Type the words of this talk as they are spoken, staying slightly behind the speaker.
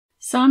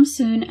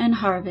Samsoon and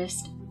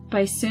Harvest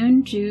by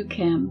Soon Ju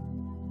Kim.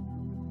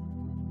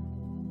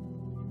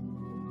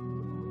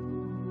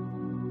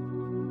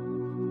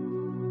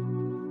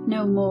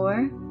 No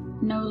more,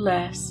 no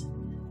less,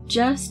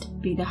 just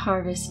be the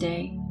harvest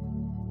day.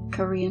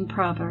 Korean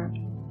proverb.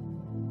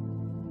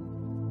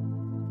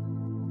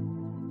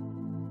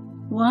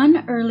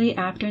 One early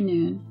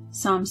afternoon,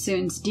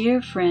 Samsoon's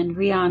dear friend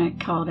Rhianna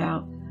called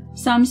out,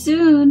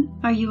 "Samsoon,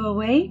 are you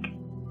awake?"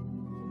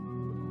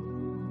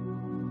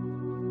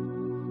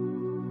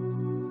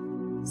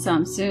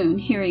 Samsoon,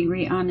 hearing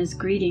Rhianna's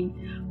greeting,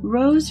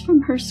 rose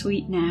from her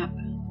sweet nap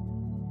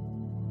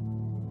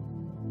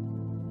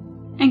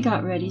and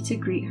got ready to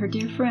greet her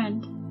dear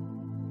friend.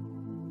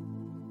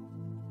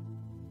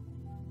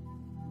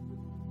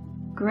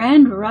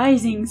 "Grand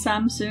rising,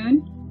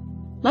 Samsoon!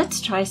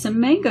 Let's try some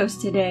mangoes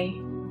today,"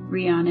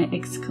 Rhianna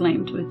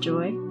exclaimed with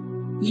joy.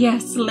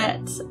 "Yes,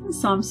 let's,"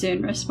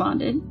 Samsoon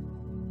responded.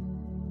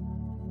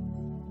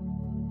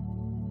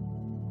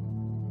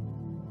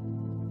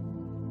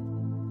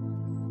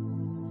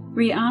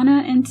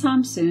 Rhianna and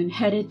Samsoon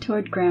headed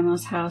toward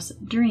Grandma's house,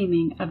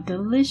 dreaming of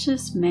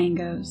delicious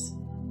mangoes.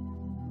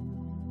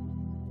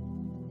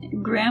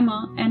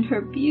 Grandma and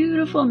her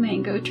beautiful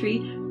mango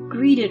tree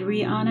greeted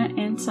Rhianna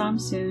and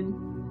Samsoon.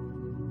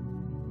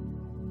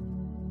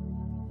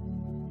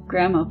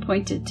 Grandma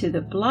pointed to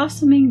the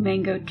blossoming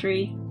mango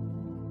tree.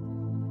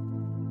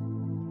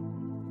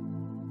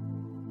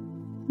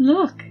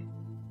 "Look!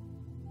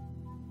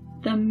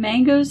 The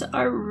mangoes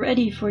are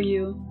ready for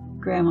you,"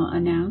 Grandma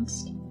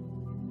announced.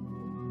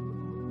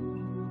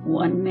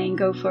 "One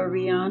mango for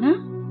Rhianna,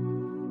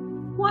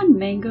 one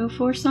mango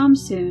for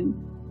Samsoon."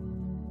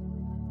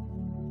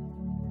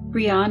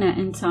 Rhianna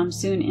and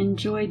Samsoon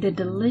enjoyed the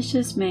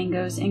delicious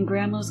mangoes in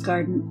Grandma's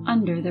garden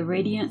under the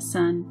radiant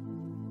sun.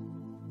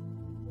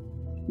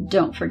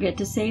 "Don't forget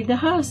to save the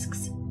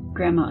husks,"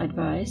 Grandma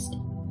advised.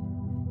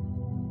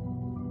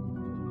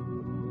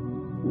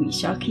 "We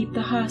shall keep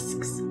the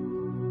husks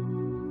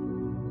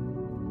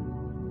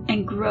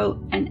and grow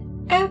an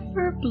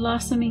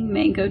ever-blossoming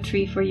mango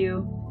tree for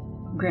you,"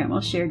 Grandma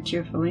shared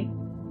cheerfully.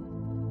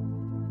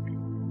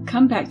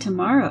 "Come back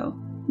tomorrow,"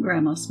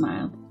 Grandma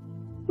smiled.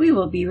 "We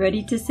will be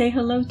ready to say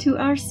hello to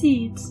our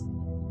seeds."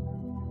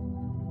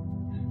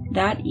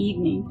 That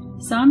evening,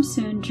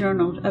 Samsoon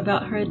journaled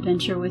about her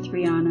adventure with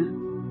Rhianna,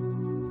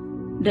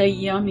 the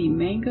yummy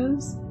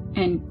mangoes,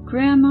 and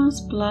Grandma's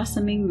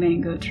blossoming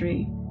mango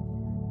tree.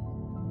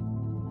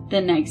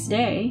 The next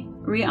day,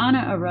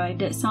 Rhianna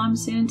arrived at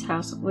Samsoon's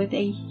house with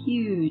a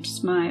huge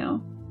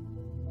smile.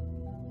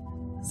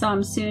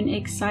 Samsoon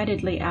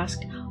excitedly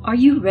asked, "Are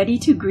you ready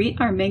to greet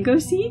our mango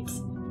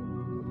seeds?"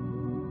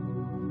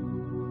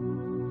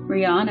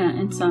 Rhianna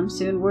and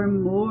Samsoon were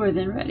more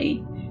than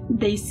ready.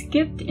 They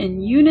skipped in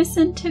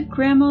unison to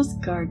Grandma's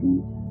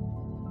garden.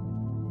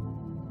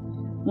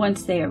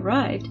 Once they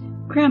arrived,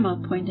 Grandma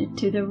pointed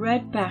to the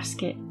red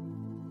basket.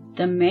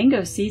 "The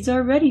mango seeds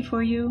are ready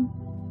for you."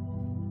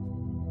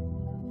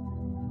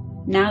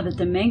 Now that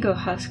the mango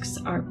husks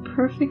are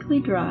perfectly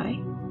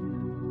dry,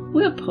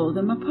 we'll pull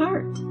them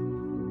apart.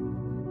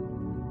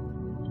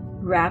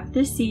 Wrap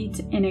the seeds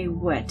in a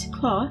wet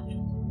cloth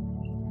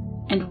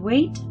and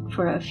wait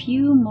for a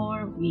few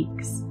more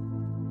weeks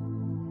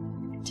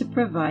to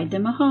provide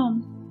them a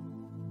home.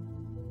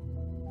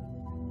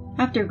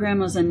 After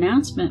Grandma's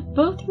announcement,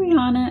 both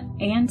Rhianna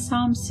and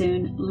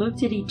Samsoon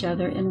looked at each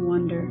other in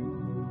wonder.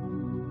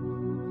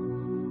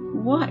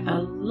 "What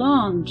a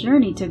long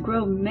journey to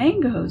grow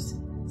mangoes,"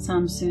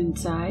 Samsoon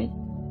sighed.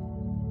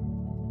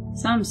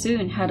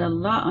 Samsoon had a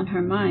lot on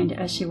her mind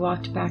as she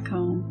walked back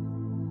home.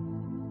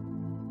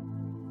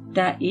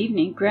 That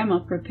evening, Grandma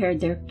prepared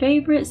their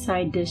favorite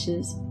side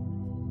dishes,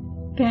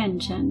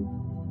 banchan,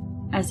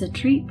 as a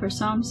treat for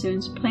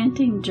Samsoon's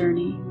planting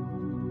journey.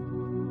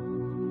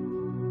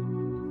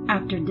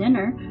 After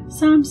dinner,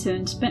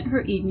 Samsoon spent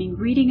her evening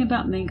reading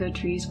about mango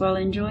trees while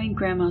enjoying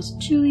Grandma's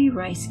chewy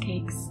rice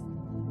cakes.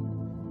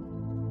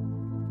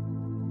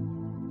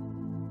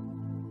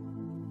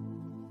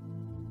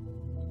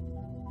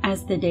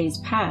 As the days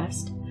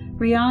passed,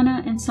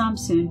 Rhianna and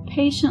Samsoon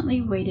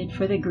patiently waited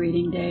for the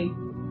greeting day.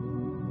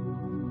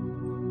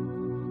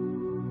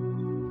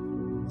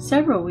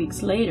 Several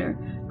weeks later,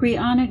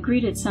 Rhianna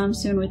greeted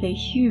Samsoon with a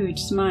huge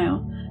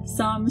smile.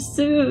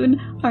 "Samsoon,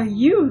 are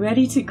you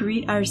ready to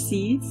greet our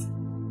seeds?"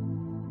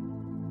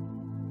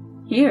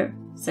 "Here,"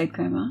 said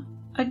Grandma,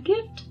 "a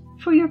gift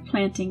for your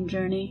planting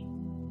journey."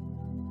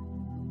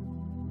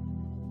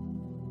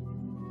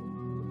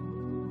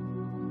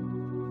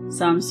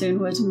 Samsoon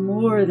was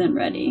more than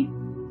ready.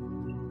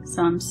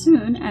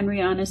 Samsoon and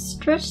Rhianna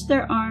stretched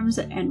their arms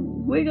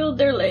and wiggled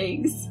their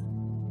legs,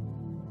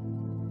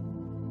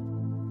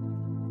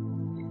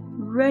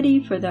 ready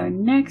for their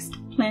next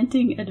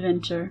planting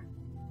adventure.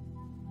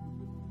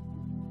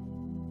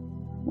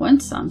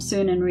 Once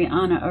Samsoon and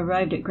Rhianna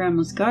arrived at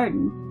Grandma's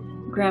garden,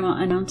 Grandma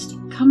announced,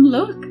 "Come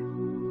look!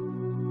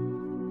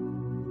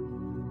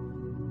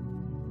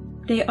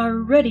 They are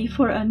ready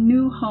for a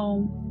new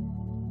home."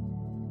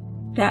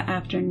 That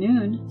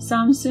afternoon,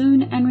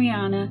 Samsoon and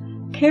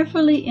Rhianna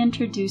carefully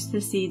introduced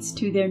the seeds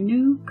to their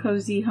new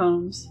cozy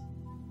homes.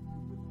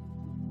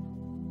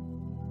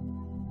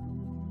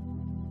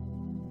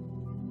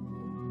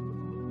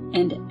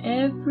 And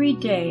every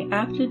day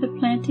after the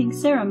planting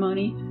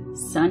ceremony,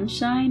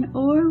 sunshine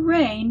or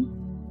rain,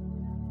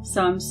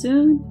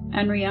 Samsoon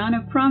and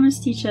Rhianna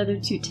promised each other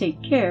to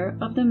take care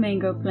of the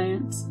mango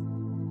plants.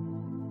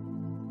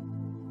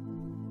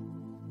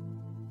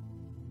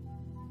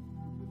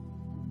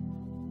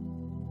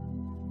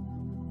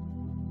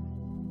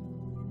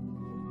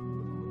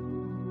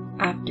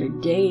 After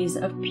days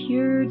of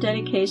pure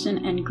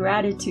dedication and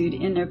gratitude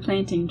in their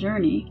planting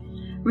journey,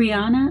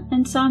 Rhianna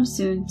and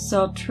Samsoon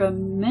saw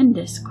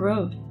tremendous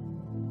growth.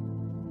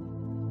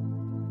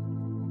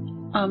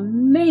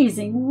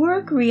 "Amazing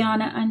work,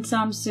 Rhianna and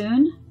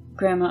Samsoon!"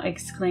 Grandma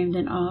exclaimed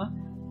in awe.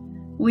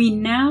 "We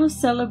now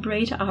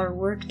celebrate our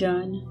work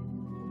done."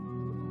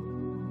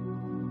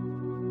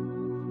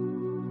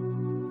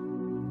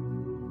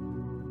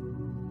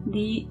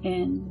 The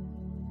end.